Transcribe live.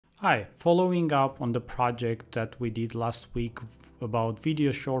Hi, following up on the project that we did last week about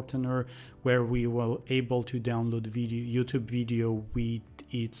video shortener, where we were able to download YouTube video with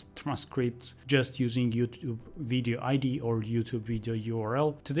its transcripts just using YouTube video ID or YouTube video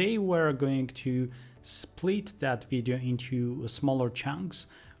URL. Today we're going to split that video into smaller chunks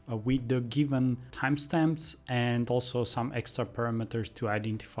with the given timestamps and also some extra parameters to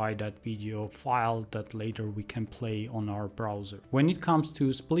identify that video file that later we can play on our browser. When it comes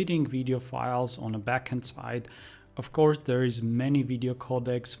to splitting video files on a backend side, of course, there is many video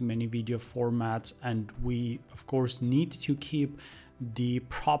codecs, many video formats, and we of course need to keep the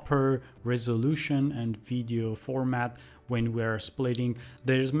proper resolution and video format when we're splitting.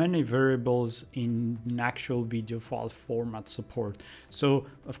 There's many variables in actual video file format support. So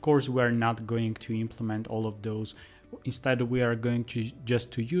of course we're not going to implement all of those. Instead, we are going to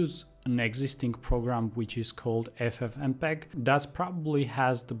just use an existing program which is called ffmpeg. That probably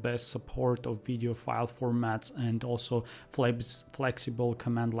has the best support of video file formats and also flexible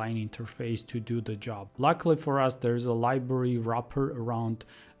command line interface to do the job. Luckily for us, there's a library wrapper around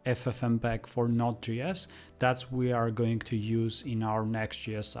ffmpeg for Node.js that we are going to use in our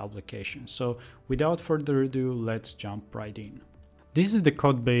Next.js application. So without further ado, let's jump right in. This is the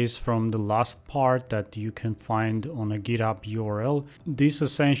code base from the last part that you can find on a GitHub URL. This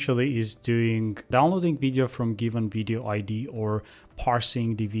essentially is downloading video from given video ID or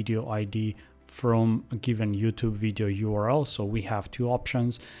parsing the video ID from a given YouTube video URL. So we have two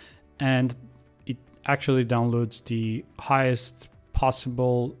options, and it actually downloads the highest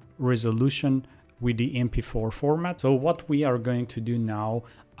possible resolution with the MP4 format. So what we are going to do now,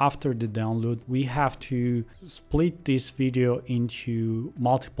 after the download, we have to split this video into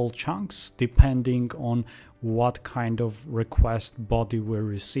multiple chunks depending on what kind of request body we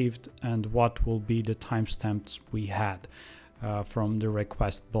received and what will be the timestamps we had from the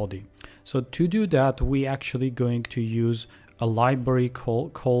request body. So to do that, we actually going to use a library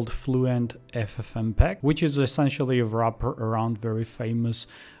called Fluent ffmpeg, which is essentially a wrapper around very famous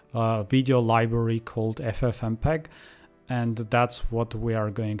video library called ffmpeg. And that's what we are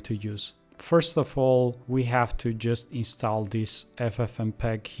going to use. First of all, we have to just install this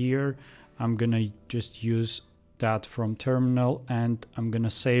ffmpeg here. I'm gonna just use that from terminal, and I'm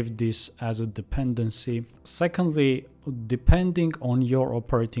gonna save this as a dependency. Secondly, depending on your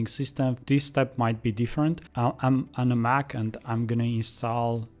operating system, this step might be different. I'm on a Mac and I'm gonna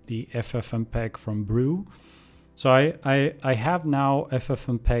install the ffmpeg from Brew. So I have now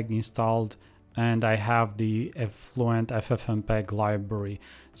ffmpeg installed, and I have the Fluent ffmpeg library.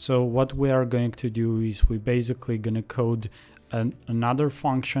 So what we are going to do is we basically gonna code another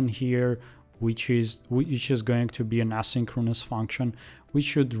function here, which is going to be an asynchronous function, which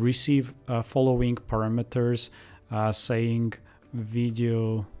should receive following parameters, saying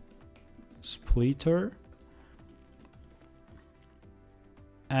video splitter,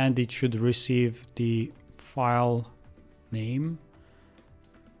 and it should receive the file name,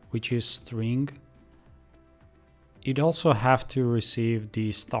 which is string. It also have to receive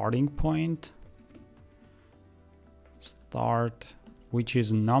the starting point, start, which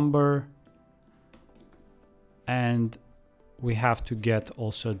is number, and we have to get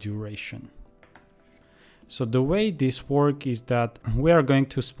also duration. So the way this works is that we are going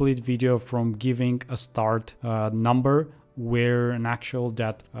to split video from giving a start number, where an actual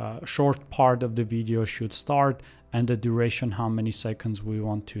that short part of the video should start, and the duration, how many seconds we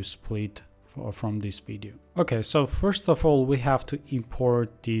want to split from this video. Okay, so first of all, we have to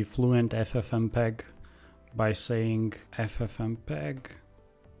import the Fluent ffmpeg by saying ffmpeg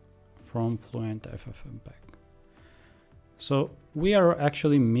from Fluent ffmpeg. So we are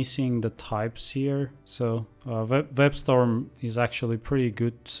actually missing the types here. So WebStorm is actually pretty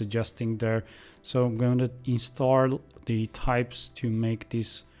good suggesting there. So I'm going to install the types to make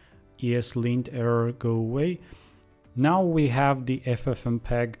this ESLint error go away. Now we have the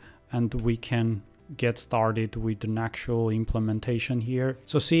ffmpeg and we can get started with an actual implementation here.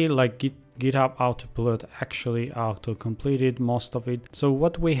 So see, like GitHub Autopilot actually auto-completed most of it. So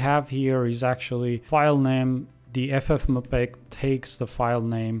what we have here is actually file name. The ffmpeg takes the file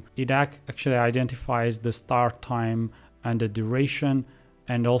name. It actually identifies the start time and the duration,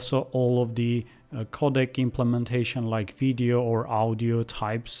 and also all of the codec implementation like video or audio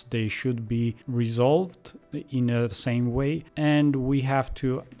types. They should be resolved in the same way. And we have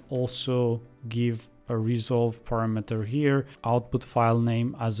to also give a resolve parameter here, output file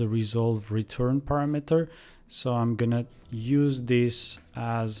name as a resolve return parameter. So I'm gonna use this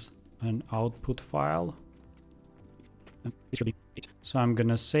as an output file. So I'm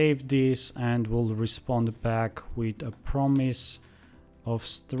gonna save this and we'll respond back with a promise of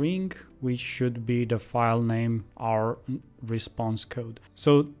string, which should be the file name, our response code.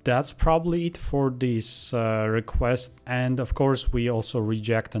 So that's probably it for this request. And of course, we also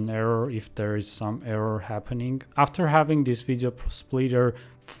reject an error if there is some error happening. After having this video splitter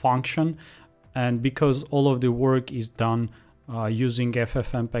function, and because all of the work is done using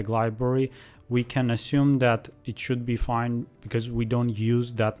ffmpeg library, we can assume that it should be fine because we don't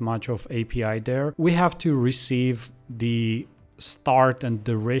use that much of API there. We have to receive the start and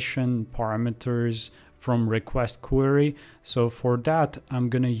duration parameters from request query. So for that, I'm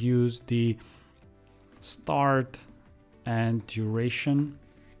gonna use the start and duration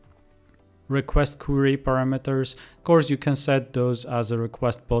request query parameters. Of course, you can set those as a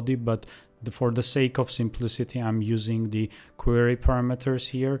request body, but for the sake of simplicity, I'm using the query parameters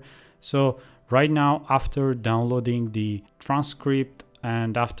here. So right now, after downloading the transcript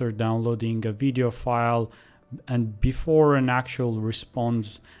and after downloading a video file, and before an actual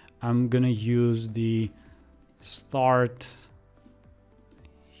response, I'm gonna use the start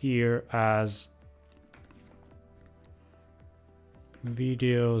here as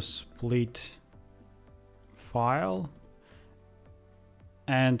video split file,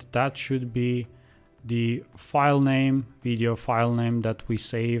 and that should be the file name, video file name that we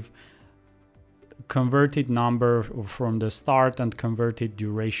save, converted number from the start and converted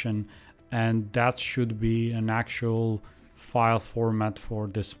duration, and that should be an actual file format for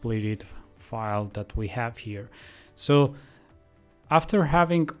the splitted file that we have here. So after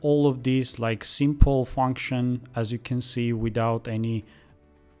having all of these like simple function, as you can see, without any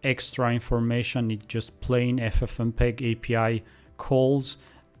extra information, it's just plain ffmpeg API calls,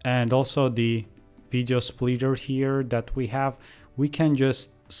 and also the video splitter here that we have, we can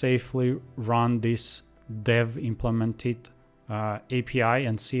just safely run this dev implemented API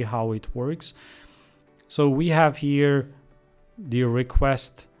and see how it works. So we have here the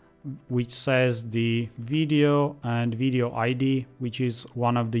request which says the video and video ID, which is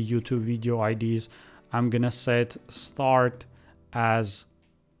one of the YouTube video IDs. I'm gonna set start as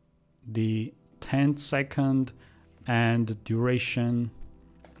the 10th second and duration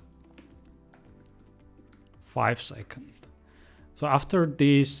 5 seconds. So after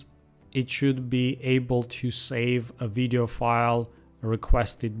this, it should be able to save a video file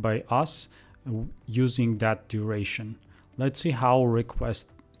requested by us using that duration. Let's see how request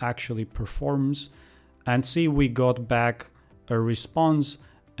actually performs, and see we got back a response,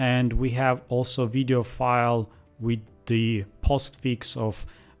 and we have also video file with the postfix of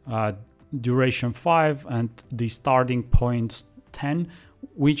duration 5 and the starting point 10,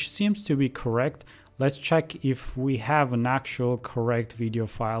 which seems to be correct. Let's check if we have an actual correct video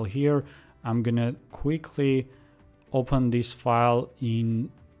file here. I'm gonna quickly open this file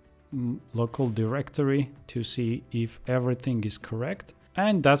in local directory to see if everything is correct.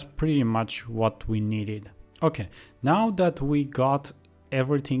 And that's pretty much what we needed. Okay, now that we got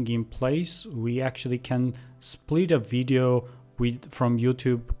everything in place, we actually can split a video from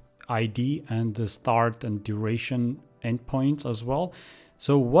YouTube ID and the start and duration endpoints as well.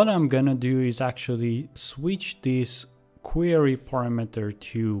 So what I'm gonna do is actually switch this query parameter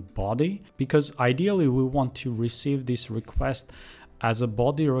to body, because ideally we want to receive this request as a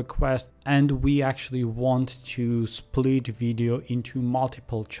body request, and we actually want to split video into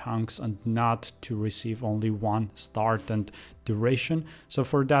multiple chunks and not to receive only one start and duration. So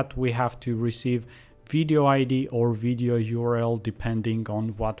for that, we have to receive video ID or video URL depending on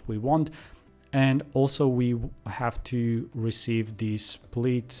what we want. And also we have to receive the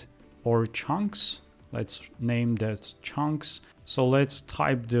split or chunks. Let's name that chunks. So let's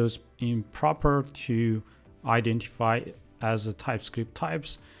type those in proper to identify as a TypeScript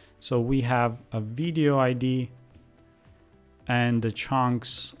types. So we have a video ID, and the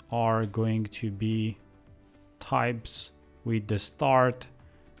chunks are going to be types with the start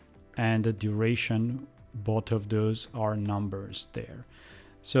and the duration. Both of those are numbers there.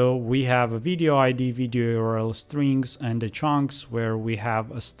 So we have a video ID, video URL strings, and the chunks where we have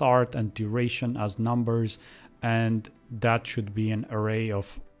a start and duration as numbers, and that should be an array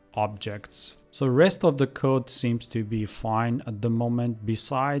of objects. So rest of the code seems to be fine at the moment.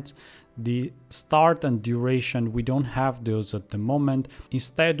 Besides the start and duration, we don't have those at the moment.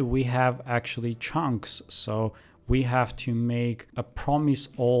 Instead, we have actually chunks. So we have to make a promise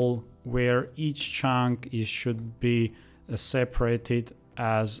all where each chunk should be separated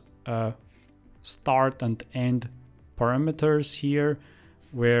as a start and end parameters here,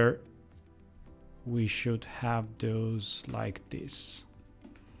 where we should have those like this: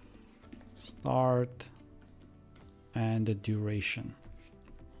 start and the duration.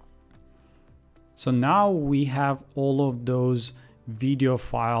 So now we have all of those video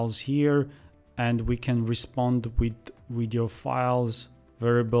files here, and we can respond with video files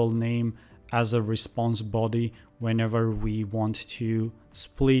variable name as a response body whenever we want to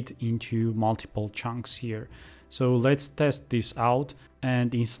split into multiple chunks here. So let's test this out.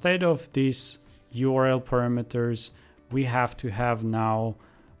 And instead of these URL parameters, we have to have now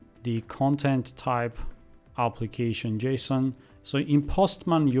the content type application JSON. So in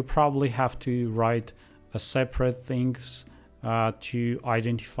Postman, you probably have to write a separate things to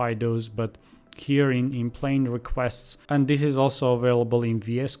identify those, but here in plain requests, and this is also available in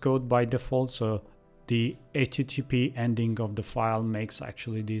VS Code by default, so the HTTP ending of the file makes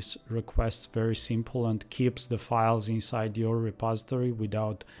actually these requests very simple and keeps the files inside your repository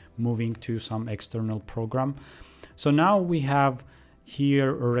without moving to some external program. So now we have here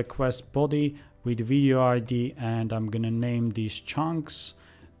a request body with video ID, and I'm gonna name these chunks,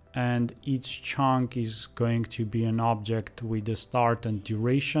 and each chunk is going to be an object with the start and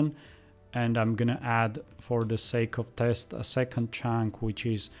duration. And I'm gonna add, for the sake of test, a second chunk, which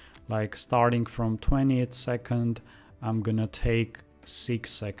is like starting from 20th second. I'm gonna take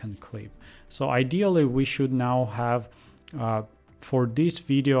 6-second clip. So ideally we should now have for this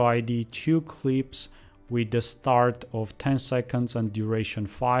video ID 2 clips with the start of 10 seconds and duration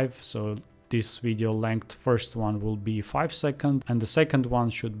 5. So this video length, first one will be 5 seconds, and the second one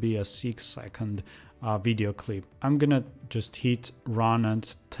should be a 6-second video clip. I'm gonna just hit run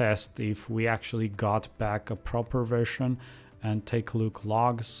and test if we actually got back a proper version and take a look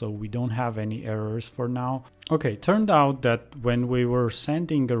logs, so we don't have any errors for now. Okay, turned out that when we were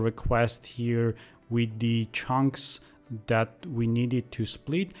sending a request here with the chunks that we needed to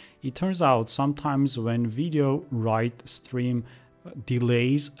split, it turns out sometimes when video write stream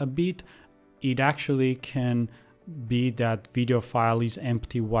delays a bit, it actually can be that video file is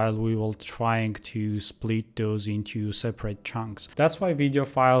empty while we will trying to split those into separate chunks. That's why video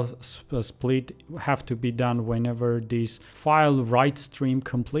file split have to be done whenever this file write stream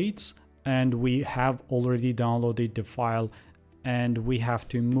completes and we have already downloaded the file, and we have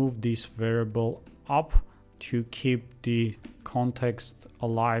to move this variable up to keep the context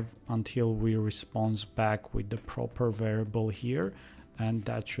alive until we respond back with the proper variable here. And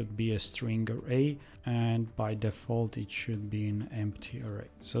that should be a string array, and by default it should be an empty array.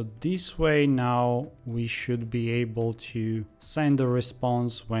 So this way now we should be able to send a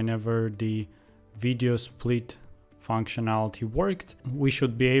response whenever the video split functionality worked. We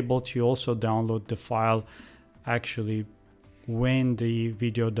should be able to also download the file actually when the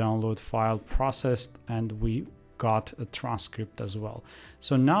video download file processed, and we got a transcript as well.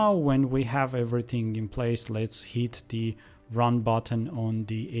 So now when we have everything in place, let's hit the run button on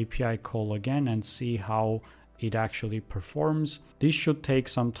the API call again and see how it actually performs. This should take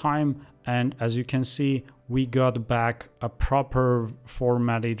some time, and as you can see, we got back a proper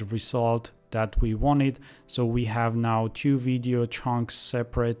formatted result that we wanted. So we have now 2 video chunks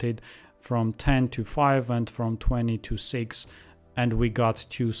separated from 10 to 5 and from 20 to 6, and we got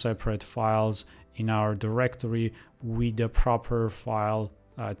 2 separate files in our directory with the proper file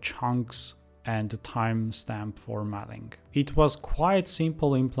chunks and timestamp formatting. It was quite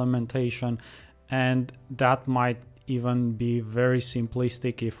simple implementation, and that might even be very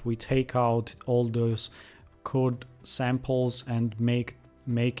simplistic if we take out all those code samples and make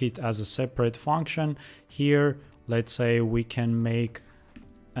it as a separate function. Here, let's say we can make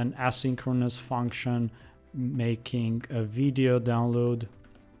an asynchronous function making a video download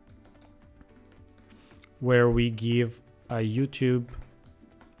where we give a YouTube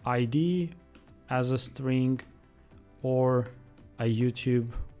ID as a string or a YouTube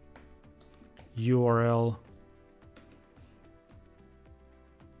URL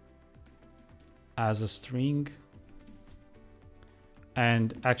as a string,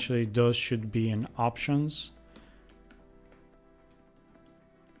 and actually those should be in options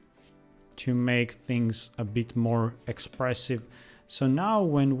to make things a bit more expressive. So now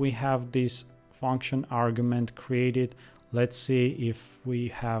when we have this function argument created, let's see if we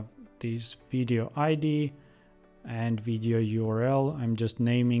have this video ID and video URL. I'm just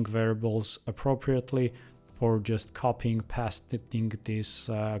naming variables appropriately for just copying, pasting this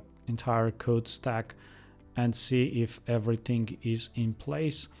entire code stack, and see if everything is in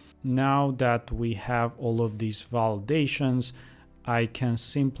place. Now that we have all of these validations, I can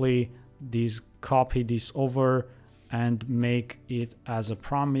simply copy this over and make it as a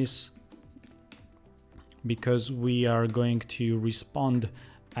promise, because we are going to respond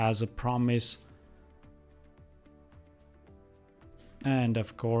as a promise. And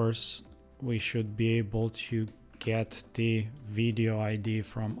of course we should be able to get the video ID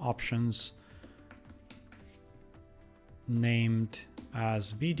from options. named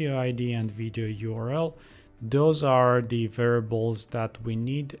as video ID and video URL. Those are the variables that we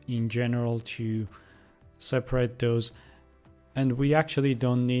need in general to separate those. And we actually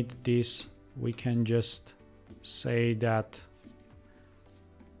don't need this. We can just say that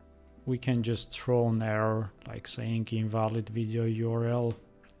we can just throw an error like saying invalid video URL.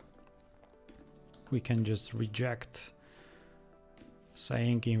 We can just reject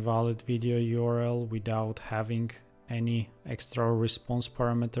saying invalid video URL without having any extra response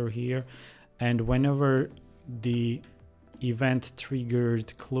parameter here. And whenever the event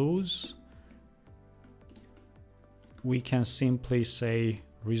triggered close, we can simply say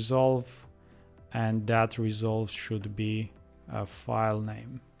resolve, and that resolve should be a file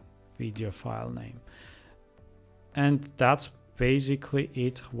name, video file name. And that's basically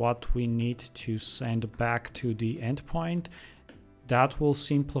it, what we need to send back to the endpoint. That will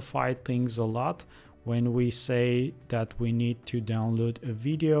simplify things a lot. When we say that we need to download a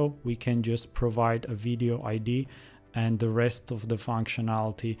video, we can just provide a video ID, and the rest of the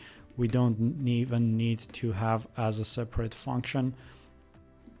functionality we don't even need to have as a separate function.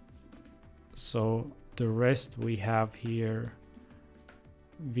 So the rest we have here,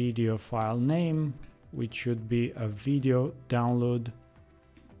 video file name, which should be a video download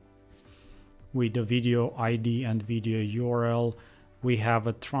with the video ID and video URL. We have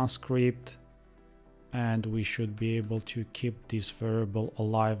a transcript, and we should be able to keep this variable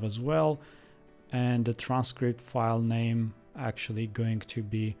alive as well. And the transcript file name actually going to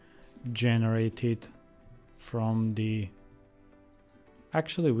be generated from the,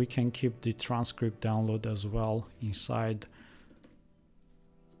 actually we can keep the transcript download as well inside.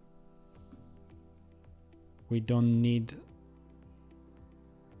 We don't need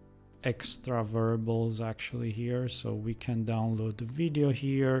extra variables actually here, so we can download the video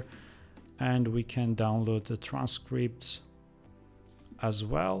here, and we can download the transcripts as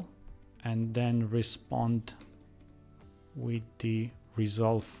well, and then respond with the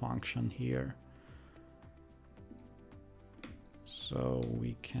resolve function here. So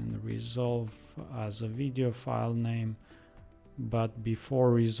we can resolve as a video file name, but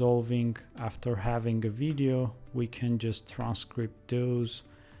before resolving, after having a video, we can just transcript those,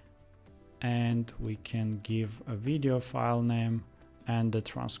 and we can give a video file name and the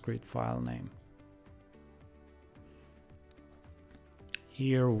transcript file name.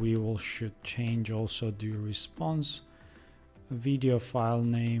 Here we should change also the response, video file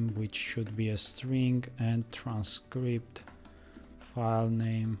name, which should be a string, and transcript file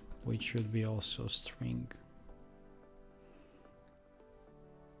name, which should be also string.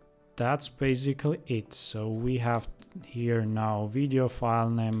 That's basically it. So we have here now video file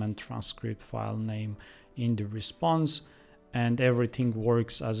name and transcript file name in the response, and everything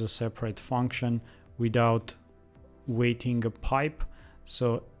works as a separate function without waiting a pipe.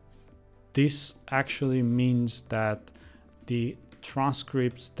 So this actually means that the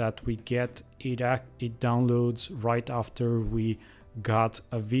transcripts that we get, it downloads right after we got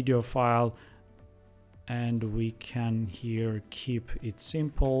a video file, and we can here keep it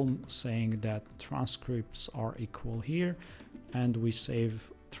simple, saying that transcripts are equal here, and we save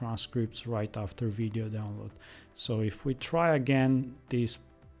transcripts right after video download. So if we try again, this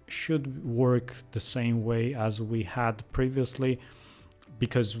should work the same way as we had previously,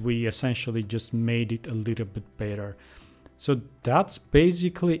 because we essentially just made it a little bit better. So that's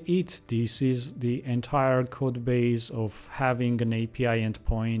basically it. This is the entire code base of having an API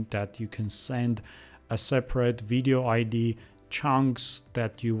endpoint that you can send a separate video ID chunks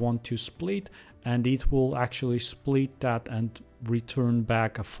that you want to split, and it will actually split that and return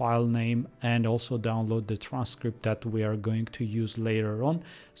back a file name, and also download the transcript that we are going to use later on.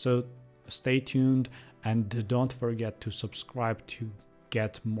 So stay tuned, and don't forget to subscribe to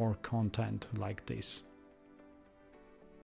get more content like this.